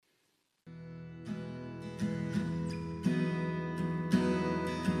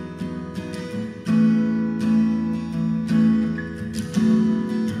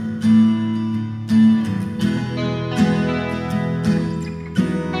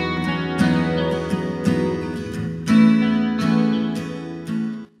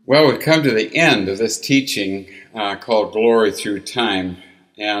Well, we've come to the end of this teaching called Glory Through Time,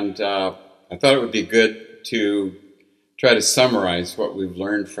 and I thought it would be good to try to summarize what we've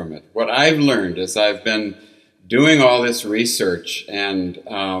learned from it. What I've learned as I've been doing all this research and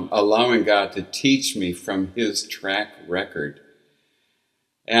allowing God to teach me from His track record.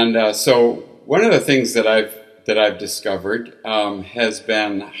 And so one of the things that I've discovered has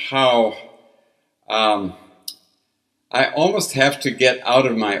been how I almost have to get out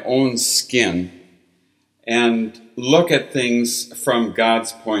of my own skin and look at things from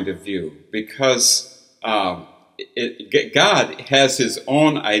God's point of view, because God has His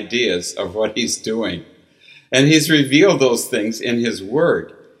own ideas of what He's doing, and He's revealed those things in His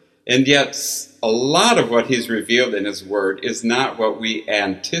Word. And yet a lot of what He's revealed in His Word is not what we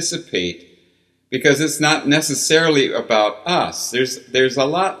anticipate, because it's not necessarily about us. There's a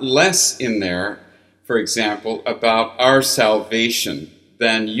lot less in there, for example, about our salvation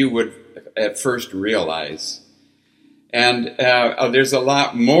than you would at first realize. And there's a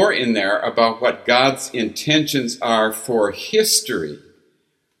lot more in there about what God's intentions are for history.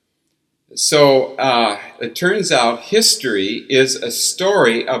 So it turns out history is a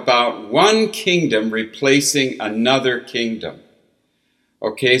story about one kingdom replacing another kingdom.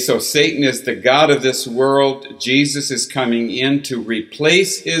 Okay, so Satan is the god of this world. Jesus is coming in to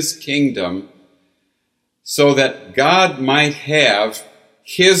replace his kingdom so that God might have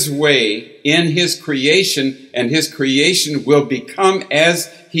His way in His creation, and His creation will become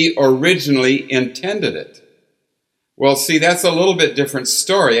as He originally intended it. Well, see, that's a little bit different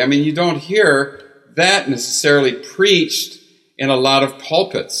story. I mean, you don't hear that necessarily preached in a lot of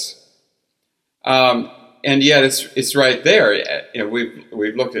pulpits. And yet it's right there.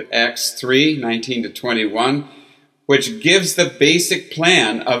 We've looked at Acts 3:19-21, which gives the basic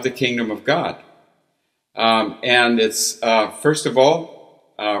plan of the kingdom of God. And it's, first of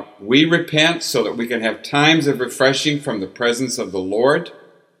all, we repent so that we can have times of refreshing from the presence of the Lord.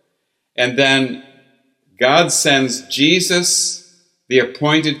 And then God sends Jesus, the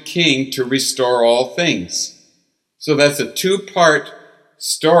appointed king, to restore all things. So that's a two-part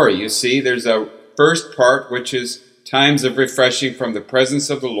story, you see. There's a first part, which is times of refreshing from the presence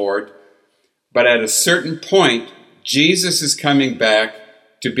of the Lord. But at a certain point, Jesus is coming back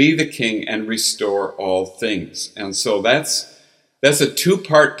to be the king and restore all things. And so that's a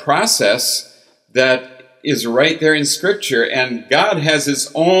two-part process that is right there in Scripture. And God has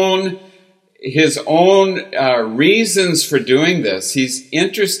His own reasons for doing this. He's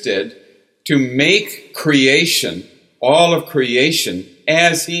interested to make creation, all of creation,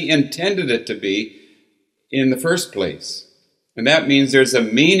 as He intended it to be in the first place. And that means there's a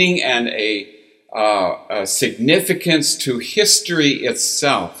meaning and a significance to history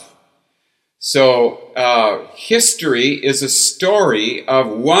itself. So history is a story of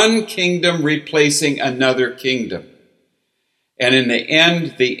one kingdom replacing another kingdom. And in the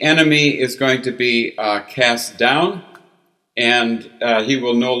end, the enemy is going to be cast down, and he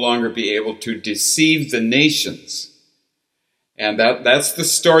will no longer be able to deceive the nations. And that's the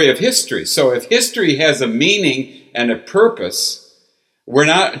story of history. So if history has a meaning and a purpose, we're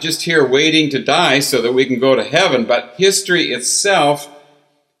not just here waiting to die so that we can go to heaven, but history itself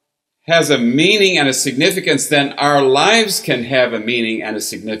has a meaning and a significance. Then our lives can have a meaning and a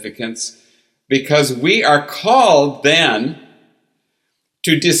significance, because we are called then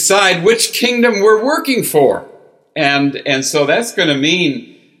to decide which kingdom we're working for. And so that's going to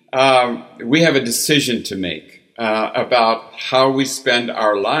mean we have a decision to make about how we spend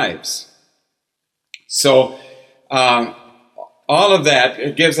our lives. So all of that,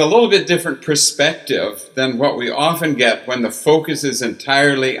 it gives a little bit different perspective than what we often get when the focus is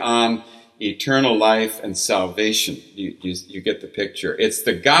entirely on eternal life and salvation. You get the picture. It's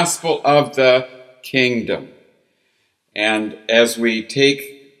the gospel of the kingdom. And as we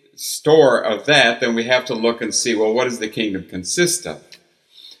take store of that, then we have to look and see, well, what does the kingdom consist of?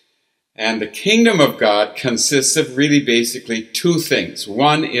 And the kingdom of God consists of really basically two things.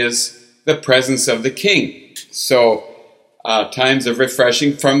 One is the presence of the king. So times of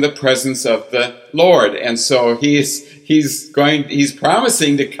refreshing from the presence of the Lord. And so he's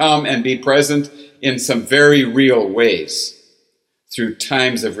promising to come and be present in some very real ways through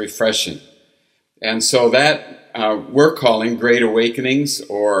times of refreshing. And so that we're calling great awakenings,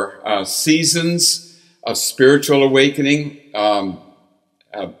 or seasons of spiritual awakening.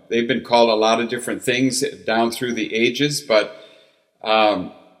 They've been called a lot of different things down through the ages, but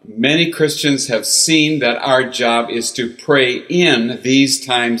many Christians have seen that our job is to pray in these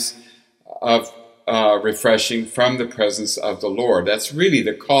times of refreshing from the presence of the Lord. That's really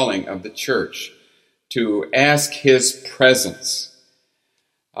the calling of the church, to ask His presence.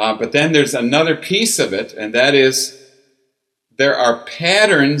 But then there's another piece of it, and that is there are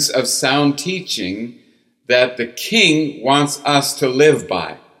patterns of sound teaching that the king wants us to live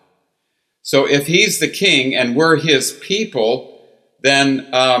by. So if he's the king and we're his people, then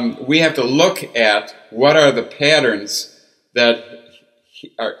we have to look at what are the patterns that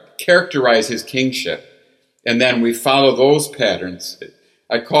characterize his kingship. And then we follow those patterns.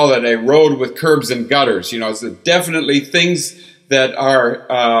 I call it a road with curbs and gutters. It's definitely things that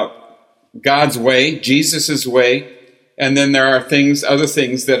are God's way, Jesus' way, and then there are other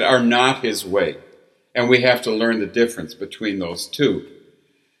things that are not his way. And we have to learn the difference between those two.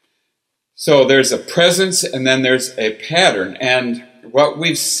 So there's a presence and then there's a pattern. And what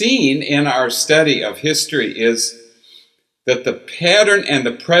we've seen in our study of history is that the pattern and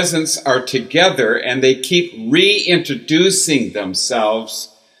the presence are together and they keep reintroducing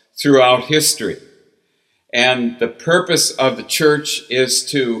themselves throughout history. And the purpose of the church is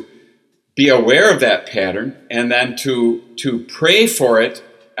to be aware of that pattern and then to pray for it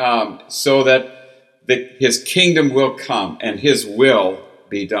so that his kingdom will come and his will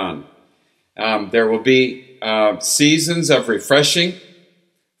be done. There will be seasons of refreshing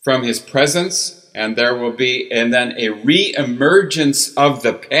from his presence, and there will be, and then a re-emergence of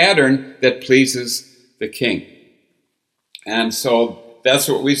the pattern that pleases the king. And so that's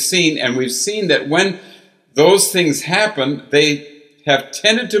what we've seen, and we've seen that when those things happen, they have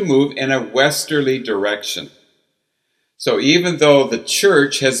tended to move in a westerly direction. So even though the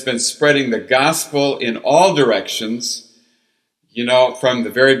church has been spreading the gospel in all directions, from the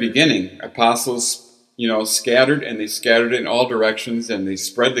very beginning, apostles, scattered, and they scattered in all directions, and they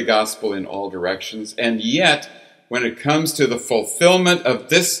spread the gospel in all directions. And yet, when it comes to the fulfillment of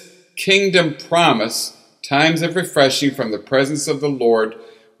this kingdom promise, times of refreshing from the presence of the Lord,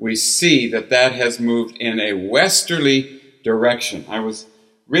 we see that has moved in a westerly direction. I was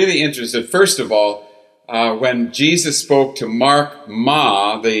really interested, first of all, when Jesus spoke to Mark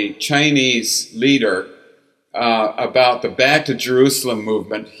Ma, the Chinese leader, about the Back to Jerusalem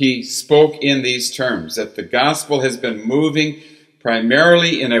movement, he spoke in these terms, that the gospel has been moving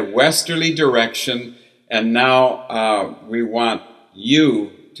primarily in a westerly direction, and now we want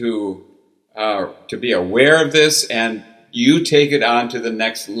you to be aware of this, and you take it on to the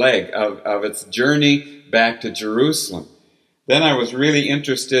next leg of its journey back to Jerusalem. Then I was really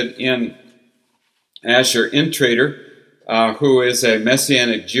interested in Asher Intrater, who is a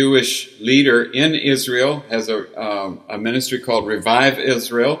Messianic Jewish leader in Israel, has a ministry called Revive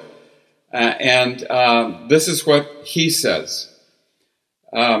Israel. And this is what he says.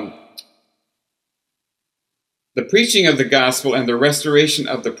 The preaching of the gospel and the restoration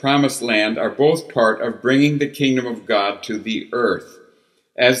of the promised land are both part of bringing the kingdom of God to the earth.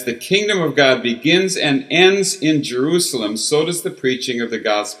 As the kingdom of God begins and ends in Jerusalem, so does the preaching of the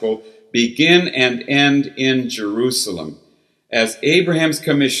gospel begin and end in Jerusalem. As Abraham's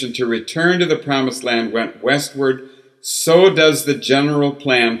commission to return to the promised land went westward, so does the general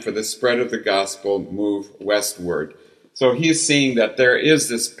plan for the spread of the gospel move westward. So he's seeing that there is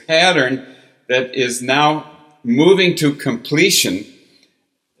this pattern that is now moving to completion,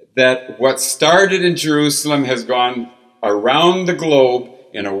 that what started in Jerusalem has gone around the globe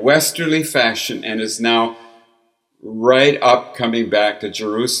in a westerly fashion and is now right up coming back to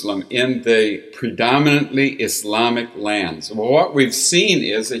Jerusalem in the predominantly Islamic lands. Well, what we've seen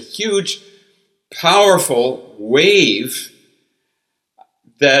is a huge, powerful wave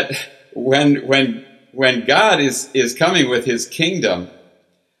that when God is coming with his kingdom,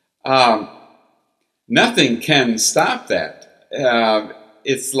 nothing can stop that.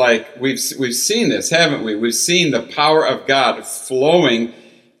 It's like we've seen this, haven't we? We've seen the power of God flowing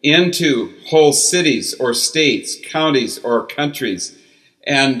into whole cities or states, counties or countries.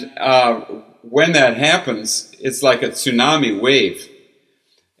 And when that happens, it's like a tsunami wave.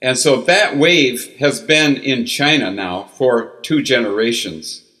 And so that wave has been in China now for 2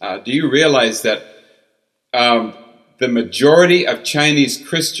 generations. Do you realize that the majority of Chinese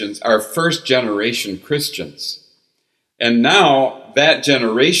Christians are first-generation Christians? And now that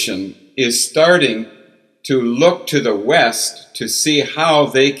generation is starting to look to the West to see how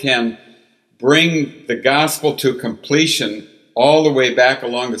they can bring the gospel to completion all the way back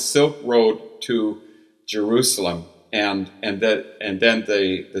along the Silk Road to Jerusalem, and then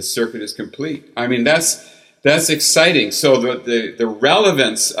the circuit is complete. I mean, that's exciting. So the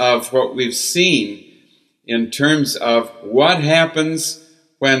relevance of what we've seen in terms of what happens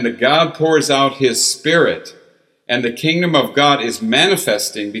when the God pours out his Spirit and the kingdom of God is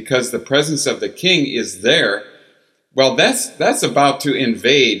manifesting because the presence of the king is there, well, that's about to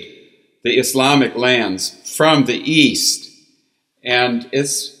invade the Islamic lands from the east. And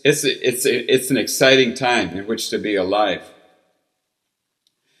it's an exciting time in which to be alive.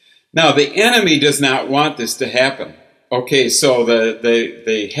 Now, the enemy does not want this to happen. Okay, so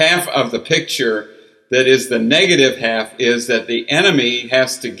the half of the picture that is the negative half is that the enemy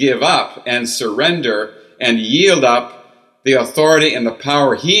has to give up and surrender and yield up the authority and the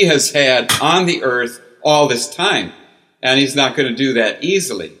power he has had on the earth all this time. And he's not going to do that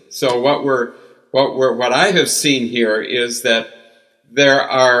easily. So what I have seen here is that there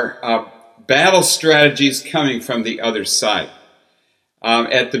are battle strategies coming from the other side.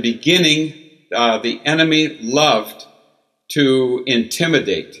 At the beginning, the enemy loved to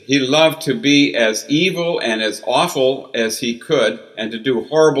intimidate. He loved to be as evil and as awful as he could, and to do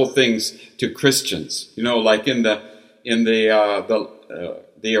horrible things to Christians. You know, like in the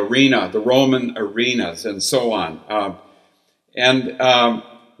arena, the Roman arenas, and so on.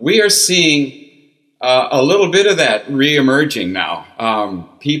 We are seeing a little bit of that reemerging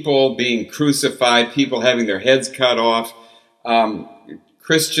now. People being crucified, people having their heads cut off,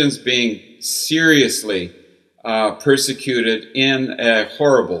 Christians being seriously persecuted in a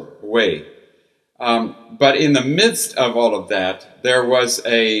horrible way. But in the midst of all of that, there was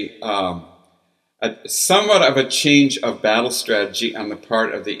a somewhat of a change of battle strategy on the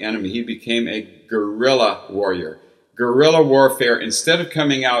part of the enemy. He became a guerrilla warrior. Guerrilla warfare, instead of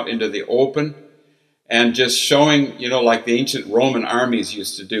coming out into the open and just showing, you know, like the ancient Roman armies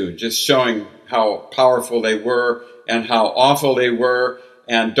used to do, just showing how powerful they were and how awful they were,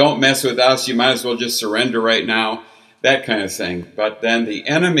 and don't mess with us, you might as well just surrender right now, that kind of thing. But then the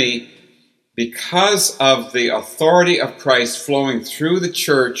enemy, because of the authority of Christ flowing through the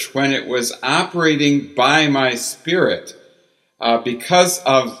church when it was operating by my Spirit, because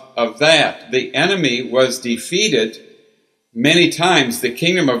of that, the enemy was defeated many times. The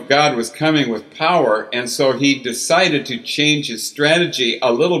kingdom of God was coming with power, and so he decided to change his strategy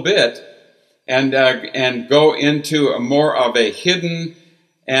a little bit and go into a more of a hidden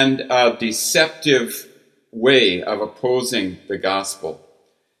and deceptive way of opposing the gospel.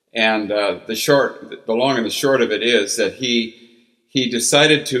 And the long and the short of it is that he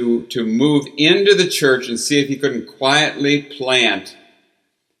decided to move into the church and see if he couldn't quietly plant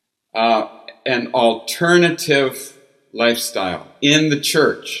an alternative lifestyle in the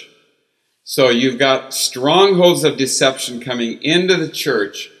church. So you've got strongholds of deception coming into the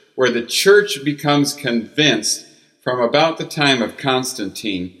church, where the church becomes convinced from about the time of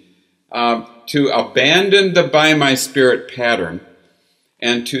Constantine to abandon the by my Spirit pattern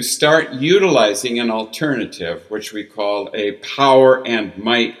and to start utilizing an alternative, which we call a power and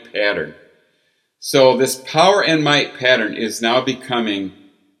might pattern. So this power and might pattern is now becoming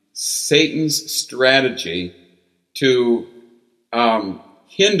Satan's strategy to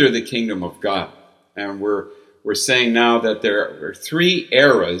hinder the kingdom of God. And we're saying now that there are three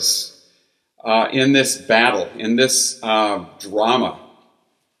eras in this battle, in this drama.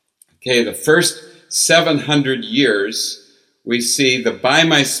 Okay, the first 700 years, we see the by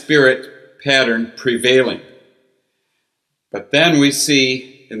my Spirit pattern prevailing. But then we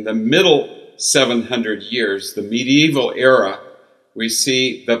see in the middle 700 years, the medieval era, we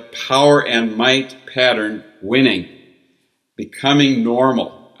see the power and might pattern winning, becoming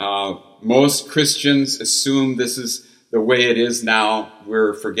normal. Most Christians assume this is the way it is now.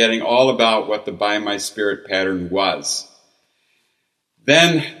 We're forgetting all about what the by my Spirit pattern was.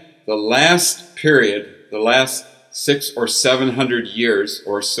 Then the last period, the last 600 or 700 years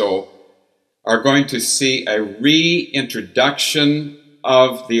or so, are going to see a reintroduction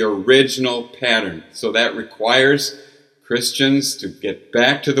of the original pattern. So that requires Christians to get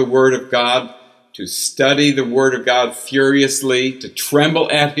back to the Word of God, to study the Word of God furiously, to tremble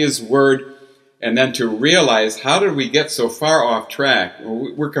at His Word, and then to realize, how did we get so far off track?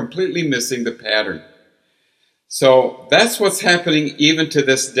 We're completely missing the pattern. So that's what's happening even to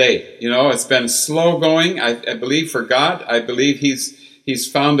this day. You know, it's been slow going. I believe for God, I believe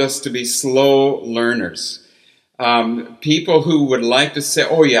He's found us to be slow learners. People who would like to say,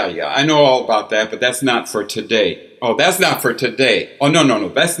 oh yeah, I know all about that, but that's not for today. Oh, that's not for today. Oh, no,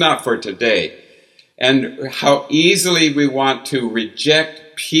 that's not for today. And how easily we want to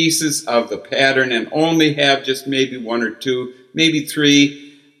reject pieces of the pattern and only have just maybe one or two, maybe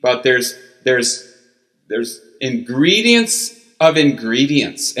three, but there's ingredients of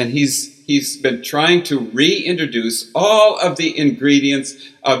ingredients, and he's been trying to reintroduce all of the ingredients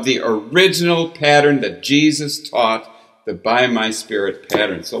of the original pattern that Jesus taught, the by my Spirit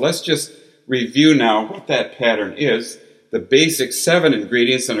pattern. So let's just review now what that pattern is, the basic 7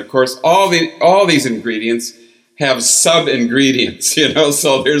 ingredients, and of course all these ingredients have sub-ingredients, you know,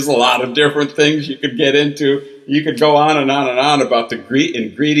 so there's a lot of different things you could get into you could go on and on and on about the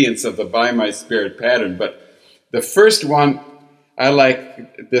ingredients of the by my Spirit pattern. But the first one, I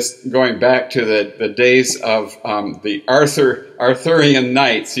like this going back to the days of the Arthurian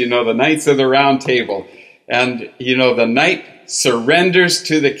knights, the Knights of the Round Table. And, the knight surrenders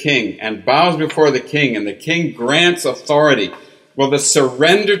to the king and bows before the king, and the king grants authority. Well, the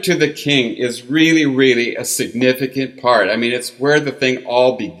surrender to the king is really, really a significant part. I mean, it's where the thing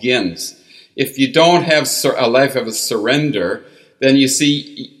all begins. If you don't have a life of a surrender, then you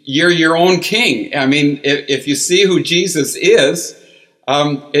see you're your own king. I mean, if you see who Jesus is,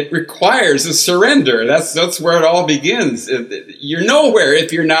 it requires a surrender. That's where it all begins. You're nowhere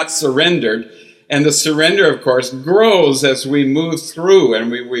if you're not surrendered. And the surrender, of course, grows as we move through and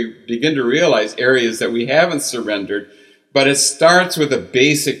we begin to realize areas that we haven't surrendered. But it starts with a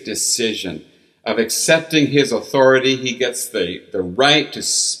basic decision of accepting his authority. He gets the right to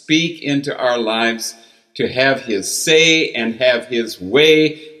speak into our lives, to have his say and have his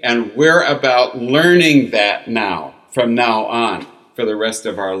way. And we're about learning that now, from now on, for the rest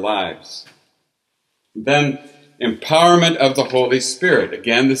of our lives. Then, empowerment of the Holy Spirit.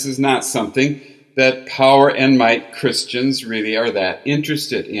 Again, this is not something that power and might Christians really are that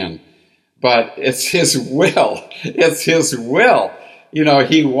interested in. But it's his will. It's his will.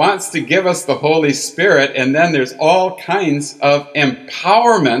 He wants to give us the Holy Spirit, and then there's all kinds of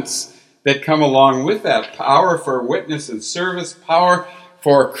empowerments that come along with that. Power for witness and service, power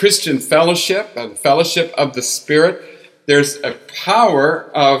for Christian fellowship, the fellowship of the Spirit. There's a power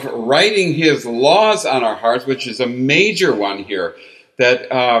of writing his laws on our hearts, which is a major one here, that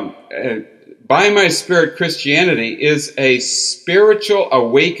by my Spirit Christianity is a spiritual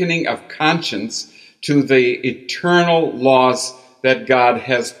awakening of conscience to the eternal laws that God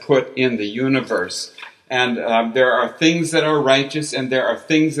has put in the universe. And there are things that are righteous and there are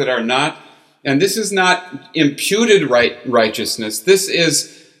things that are not. And this is not imputed righteousness. This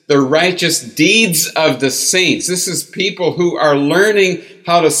is the righteous deeds of the saints. This is people who are learning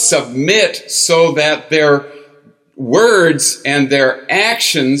how to submit so that their words and their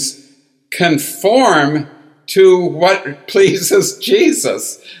actions conform to what pleases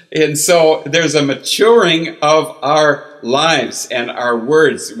Jesus. And so there's a maturing of our lives and our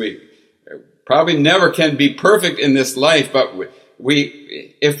words. We probably never can be perfect in this life, but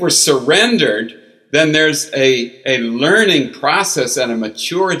if we're surrendered, then there's a learning process and a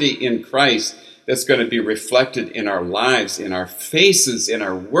maturity in Christ that's going to be reflected in our lives, in our faces, in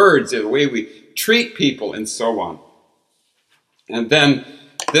our words, in the way we treat people, and so on. And then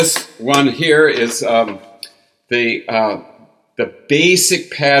this one here is the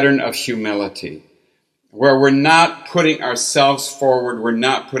basic pattern of humility, where we're not putting ourselves forward, we're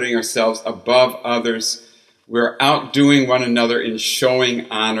not putting ourselves above others, we're outdoing one another in showing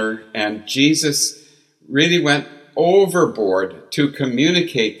honor. And Jesus really went overboard to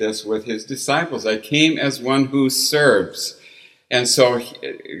communicate this with his disciples. I came as one who serves. And so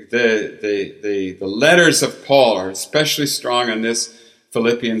the letters of Paul are especially strong on this,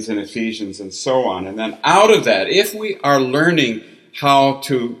 Philippians and Ephesians and so on. And then out of that, if we are learning how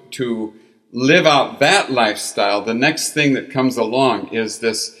to live out that lifestyle, the next thing that comes along is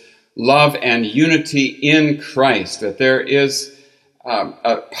this love and unity in Christ, that there is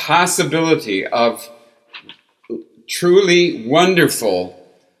a possibility of truly wonderful,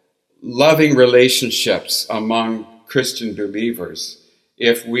 loving relationships among Christian believers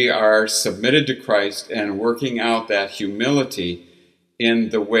if we are submitted to Christ and working out that humility in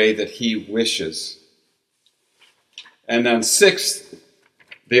the way that he wishes. And then sixth,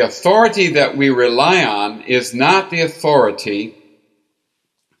 the authority that we rely on is not the authority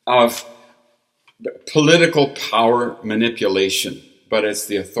of political power manipulation, but it's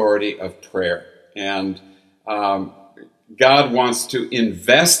the authority of prayer. And God wants to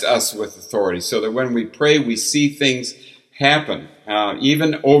invest us with authority so that when we pray, we see things happen,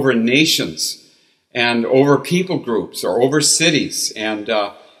 even over nations and over people groups or over cities. And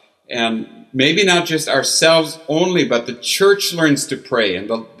maybe not just ourselves only, but the church learns to pray, and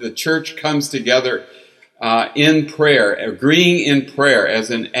the church comes together in prayer, agreeing in prayer, as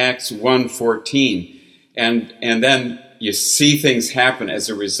in Acts 1:14. And then you see things happen as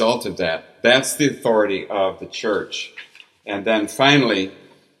a result of that. That's the authority of the church. And then finally,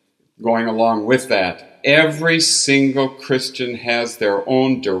 going along with that, every single Christian has their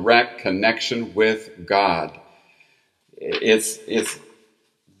own direct connection with God. It's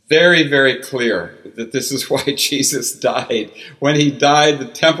very, very clear that this is why Jesus died. When he died, the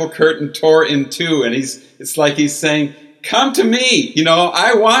temple curtain tore in two, and it's like he's saying, come to me,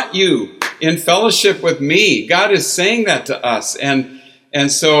 I want you in fellowship with me. God is saying that to us, and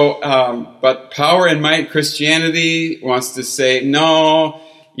And so, but Power and Might Christianity wants to say, no,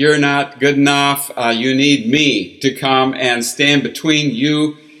 you're not good enough. You need me to come and stand between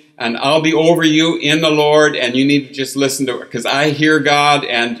you, and I'll be over you in the Lord, and you need to just listen to it, because I hear God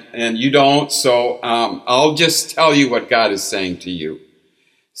and you don't, so I'll just tell you what God is saying to you.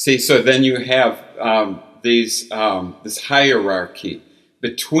 See, so then you have this hierarchy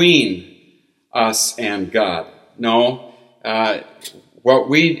between us and God. No, what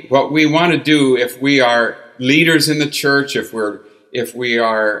we want to do, if we are leaders in the church, if we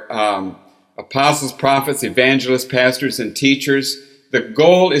are apostles, prophets, evangelists, pastors, and teachers, the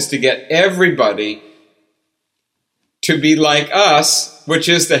goal is to get everybody to be like us, which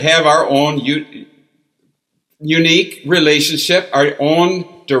is to have our own unique relationship, our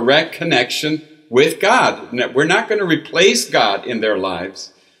own direct connection with God. We're not going to replace God in their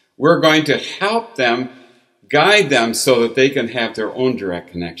lives. We're going to help them, guide them so that they can have their own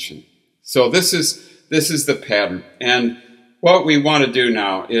direct connection. So this is the pattern. And what we want to do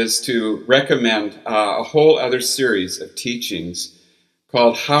now is to recommend a whole other series of teachings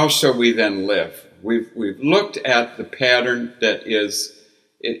called How Shall We Then Live? We've looked at the pattern that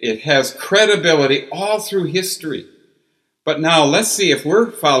it has credibility all through history. But now let's see if we're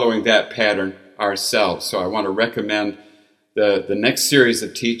following that pattern ourselves. So I want to recommend the next series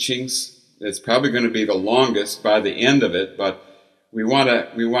of teachings. It's probably going to be the longest by the end of it, but we want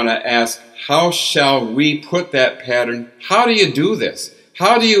to ask, how shall we put that pattern? How do you do this?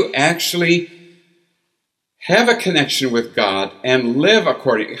 How do you actually have a connection with God and live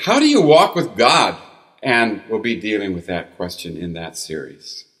according? How do you walk with God? And we'll be dealing with that question in that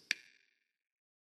series.